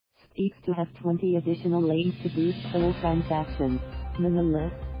seeks to have 20 additional lanes to boost toll transactions.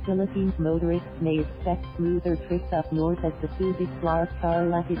 MANILA, Philippines motorists may expect smoother trips up north as the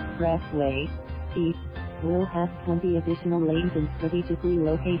Subic-Clark-Tarlac Expressway, SCTEx, will have 20 additional lanes and strategically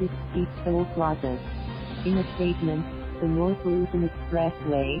located steep toll plazas. In a statement, the North Luzon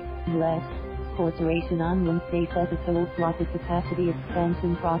Expressway, NLEx Corporation on Wednesday said the toll plaza capacity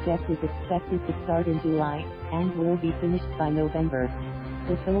expansion project is expected to start in July, and will be finished by November.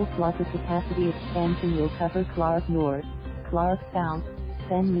 The toll plaza capacity expansion will cover Clark North, Clark South,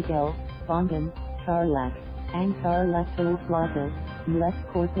 San Miguel, Bamban, Tarlac, and Tarlac toll plazas, NLEx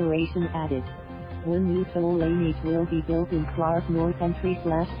Corporation added. One new toll lane each will be built in Clark North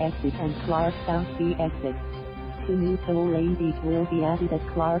entry/exit and Clark South B exit. Two new toll lanes each will be added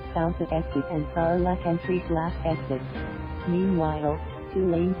at Clark South exit and Tarlac entry/exit. Meanwhile, 2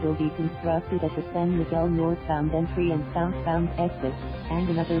 lanes will be constructed at the San Miguel northbound entry and southbound exit, and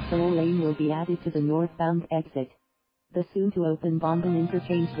another toll lane will be added to the northbound exit. The soon-to-open Bamban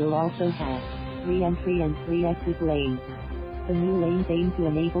interchange will also have 3 entry and 3 exit lanes. The new lanes aim to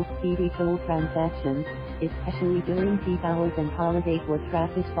enable speedy toll transactions, especially during peak hours and holidays where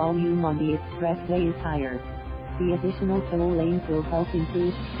traffic volume on the expressway is higher. The additional toll lanes will help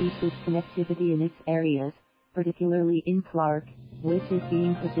improve speed connectivity in its areas, particularly in Clark, which is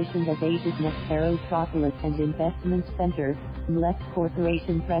being positioned as Asia's next aerotropolis and investment center, NLEx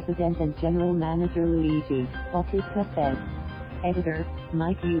Corporation President and General Manager Luigi Bautista said. Editor,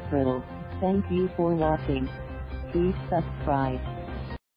 Mike Upril. Thank you for watching. Please subscribe.